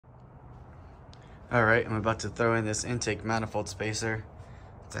All right, I'm about to throw in this intake manifold spacer.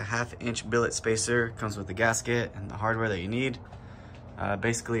 It's a 1/2 inch billet spacer, comes with the gasket and the hardware that you need.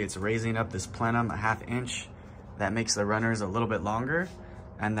 Basically, it's raising up this plenum a 1/2 inch. That makes the runners a little bit longer,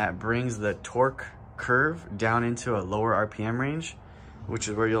 and that brings the torque curve down into a lower RPM range, which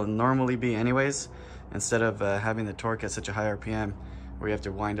is where you'll normally be anyways, instead of having the torque at such a high RPM where you have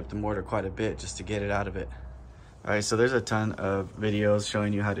to wind up the motor quite a bit just to get it out of it. All right, so there's a ton of videos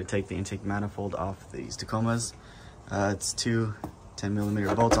showing you how to take the intake manifold off these Tacomas. It's two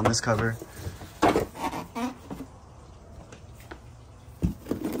 10mm bolts on this cover.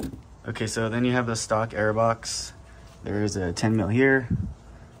 Okay, so then you have the stock air box. There's a 10mm here,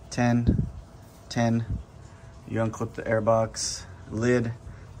 10, 10. You unclip the air box lid.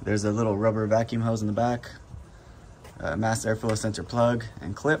 There's a little rubber vacuum hose in the back, mass airflow sensor plug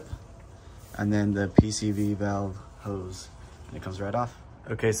and clip, and then the PCV valve hose, and it comes right off.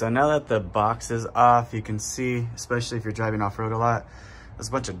 Okay, so now that the box is off, you can see, especially if you're driving off-road a lot, there's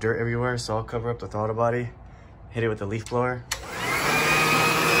a bunch of dirt everywhere, so I'll cover up the throttle body, hit it with the leaf blower.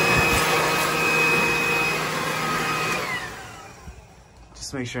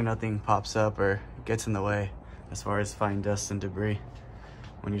 Just make sure nothing pops up or gets in the way as far as fine dust and debris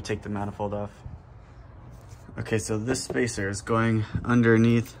when you take the manifold off. Okay, so this spacer is going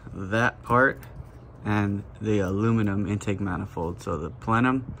underneath that part and the aluminum intake manifold. So the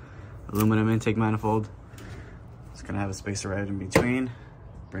plenum, aluminum intake manifold, it's gonna have a spacer right in between.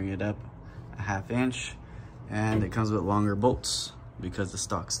 Bring it up a 1/2 inch, and it comes with longer bolts because the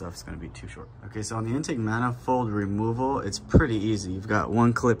stock stuff is gonna be too short. Okay, so on the intake manifold removal, it's pretty easy. You've got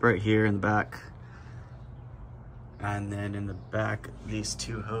one clip right here in the back, and then in the back, these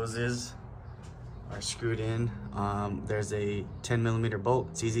two hoses are screwed in. There's a 10mm bolt.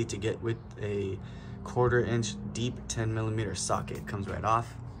 It's easy to get with a 1/4 inch deep 10mm socket. It comes right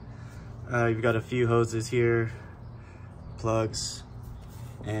off. You've got a few hoses here, plugs,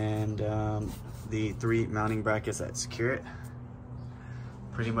 and the 3 mounting brackets that secure it.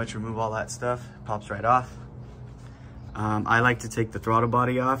 Pretty much remove all that stuff, pops right off. I like to take the throttle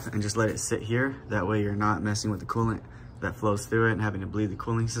body off and just let it sit here. That way you're not messing with the coolant that flows through it and having to bleed the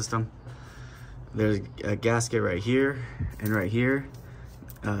cooling system. There's a gasket right here and right here.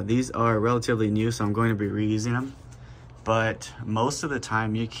 These are relatively new, so I'm going to be reusing them. But most of the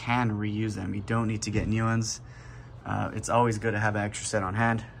time you can reuse them. You don't need to get new ones. It's always good to have an extra set on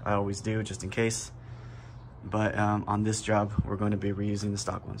hand. I always do, just in case. But on this job, we're going to be reusing the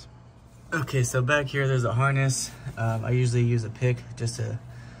stock ones. Okay, so back here, there's a harness. I usually use a pick just to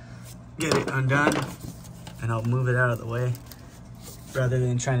get it undone, and I'll move it out of the way rather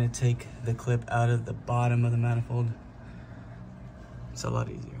than trying to take the clip out of the bottom of the manifold. It's a lot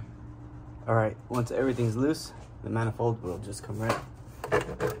easier. All right, once everything's loose, the manifold will just come right.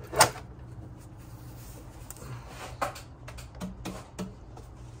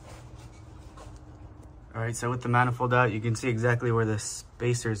 All right, so with the manifold out, you can see exactly where the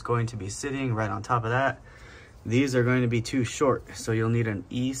spacer is going to be sitting, right on top of that. These are going to be too short, so you'll need an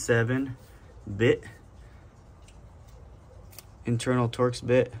E7 bit. Internal Torx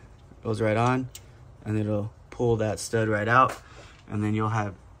bit goes right on, and it'll pull that stud right out, and then you'll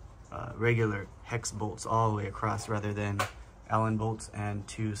have regular hex bolts all the way across rather than Allen bolts and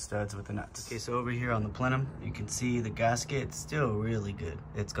 2 studs with the nuts. Okay, so over here on the plenum, you can see the gasket still really good.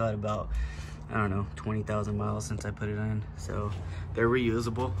 It's got about, I don't know, 20,000 miles since I put it in, so they're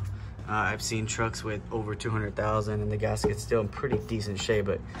reusable. I've seen trucks with over 200,000 and the gasket's still in pretty decent shape,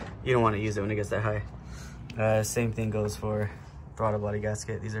 but you don't want to use it when it gets that high. Same thing goes for throttle body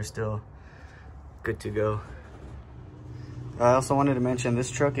gasket. These are still good to go. I also wanted to mention this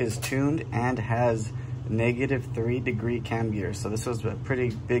truck is tuned and has -3 degree cam gears. So this was a pretty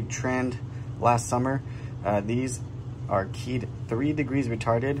big trend last summer. These are keyed 3 degrees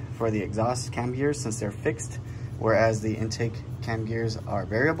retarded for the exhaust cam gears since they're fixed, whereas the intake cam gears are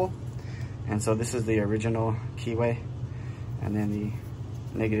variable. And so this is the original keyway, and then the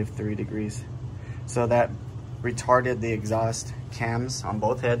 -3 degrees. So that retarded the exhaust cams on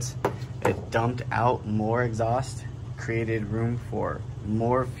both heads. It dumped out more exhaust, created room for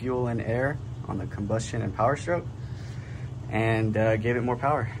more fuel and air on the combustion and power stroke, and gave it more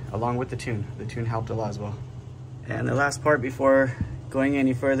power along with the tune. The tune helped a lot as well. And the last part before going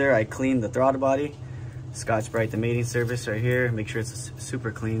any further, I cleaned the throttle body. Scotch-Brite the mating surface right here. Make sure it's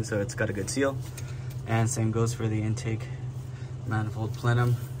super clean so it's got a good seal. And same goes for the intake manifold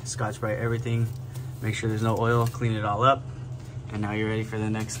plenum. Scotch-Brite everything. Make sure there's no oil, clean it all up. And now you're ready for the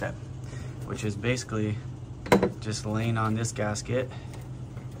next step, which is basically just laying on this gasket.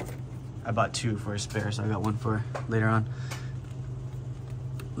 I bought 2 for a spare, so I got 1 for later on.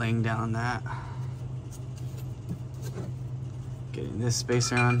 Laying down that Getting this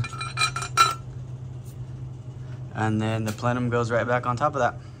spacer on. And then the plenum goes right back on top of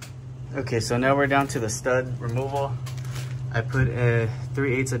that. Okay, so now we're down to the stud removal. I put a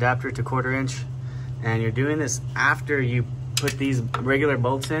 3/8 adapter to 1/4 inch, and you're doing this after you put these regular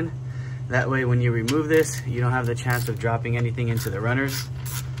bolts in. That way when you remove this, you don't have the chance of dropping anything into the runners.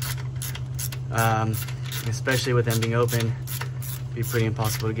 Especially with them being open, it'd be pretty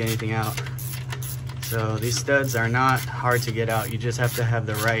impossible to get anything out. So these studs are not hard to get out. You just have to have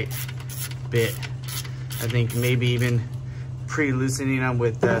the right bit. I think maybe even pre-loosening them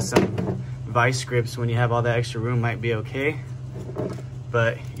with some vice grips when you have all that extra room might be okay,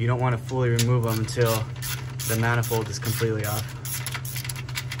 but you don't want to fully remove them until the manifold is completely off.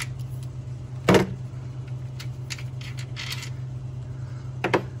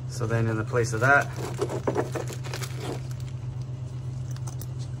 So then in the place of that,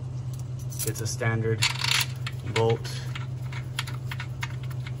 it's a standard bolt,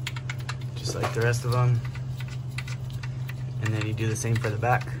 just like the rest of them. And then you do the same for the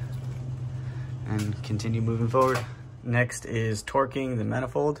back and continue moving forward. Next is torquing the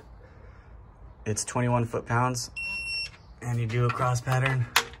manifold. It's 21 foot-pounds, and you do a cross pattern.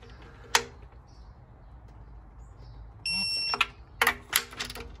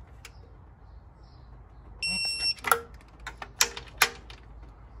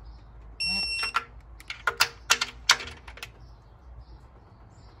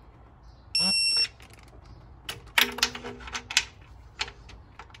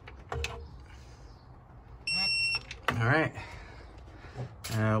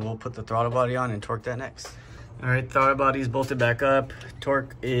 All right, we'll put the throttle body on and torque that next. All right, throttle body's bolted back up.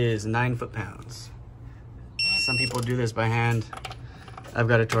 Torque is 9 foot-pounds. Some people do this by hand. I've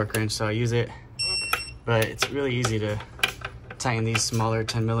got a torque wrench, so I use it, but it's really easy to tighten these smaller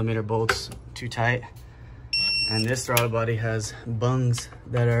 10mm bolts too tight. And this throttle body has bungs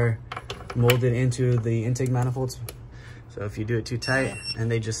that are molded into the intake manifolds. So if you do it too tight and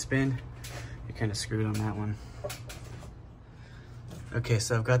they just spin, you're kind of screwed on that one. Okay,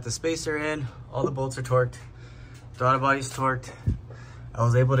 so I've got the spacer in, all the bolts are torqued, throttle body's torqued. I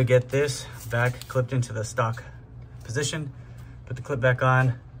was able to get this back clipped into the stock position, put the clip back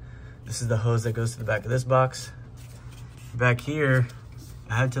on. This is the hose that goes to the back of this box. Back here,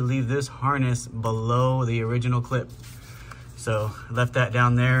 I had to leave this harness below the original clip. So I left that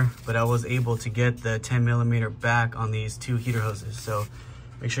down there, but I was able to get the 10mm back on these 2 heater hoses. So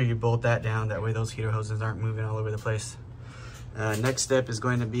make sure you bolt that down, that way those heater hoses aren't moving all over the place. Next step is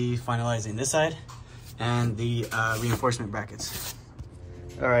going to be finalizing this side and the reinforcement brackets.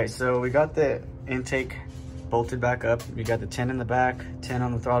 All right, so we got the intake bolted back up. We got the 10 in the back, 10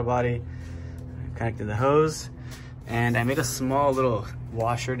 on the throttle body, connected the hose, and I made a small little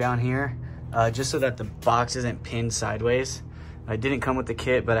washer down here just so that the box isn't pinned sideways. I didn't come with the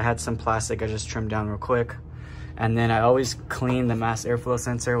kit, but I had some plastic I just trimmed down real quick. And then I always clean the mass airflow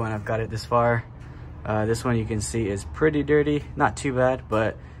sensor when I've got it this far. This one you can see is pretty dirty, not too bad,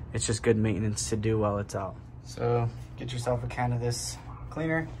 but it's just good maintenance to do while it's out. So get yourself a can of this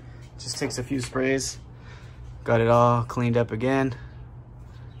cleaner. Just takes a few sprays. Got it all cleaned up again.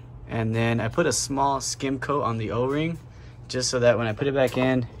 And then I put a small skim coat on the O-ring, just so that when I put it back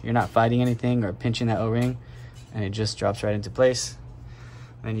in, you're not fighting anything or pinching that O-ring, and it just drops right into place.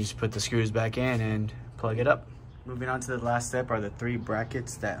 Then you just put the screws back in and plug it up. Moving on to the last step are the 3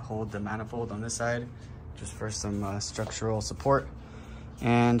 brackets that hold the manifold on this side, just for some structural support.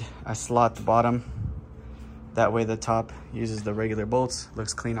 And I slot the bottom. That way the top uses the regular bolts,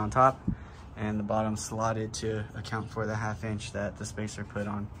 looks clean on top, and the bottom slotted to account for the 1/2 inch that the spacer put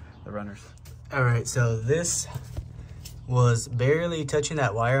on the runners. All right, so this was barely touching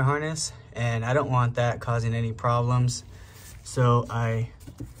that wire harness, and I don't want that causing any problems. So I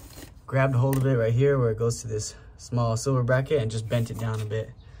grabbed hold of it right here where it goes to this small silver bracket and just bent it down a bit.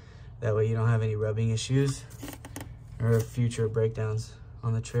 That way you don't have any rubbing issues or future breakdowns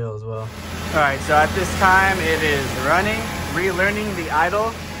on the trail as well. All right, so at this time it is running, relearning the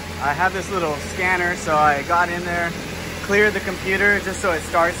idle. I have this little scanner, so I got in there, cleared the computer just so it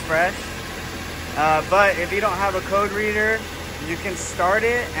starts fresh. But if you don't have a code reader, you can start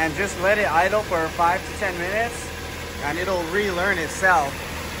it and just let it idle for 5 to 10 minutes and it'll relearn itself.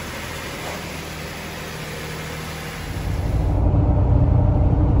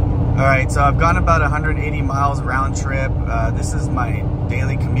 All right, so I've gone about 180 miles round trip. This is my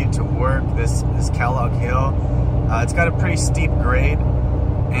daily commute to work, this Kellogg Hill. It's got a pretty steep grade,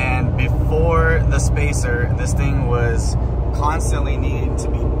 and before the spacer, this thing was constantly needing to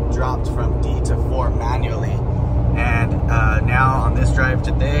be dropped from D to 4 manually. And now on this drive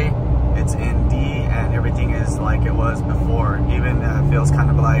today, it's in D and everything is like it was before. Even feels kind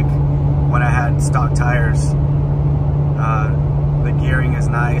of like when I had stock tires. The gearing is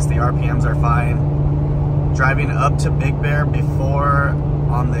nice, the RPMs are fine. Driving up to Big Bear before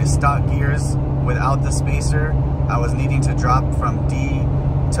on the stock gears without the spacer, I was needing to drop from D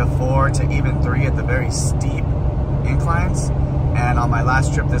to 4 to even 3 at the very steep inclines. And on my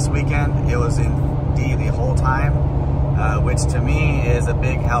last trip this weekend, it was in D the whole time, which to me is a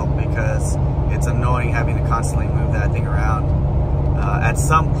big help because it's annoying having to constantly move that thing around. At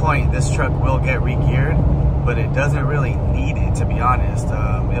some point, this truck will get re-geared, but it doesn't really need it, to be honest.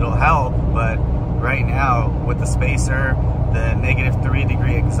 It'll help, but right now with the spacer, the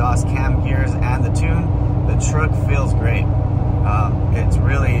 -3° exhaust cam gears, and the tune, the truck feels great.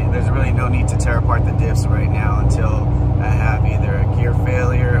 There's really no need to tear apart the diffs right now until I have either a gear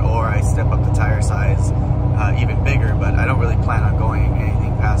failure or I step up the tire size even bigger, but I don't really plan on going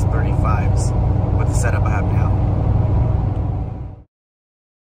anything past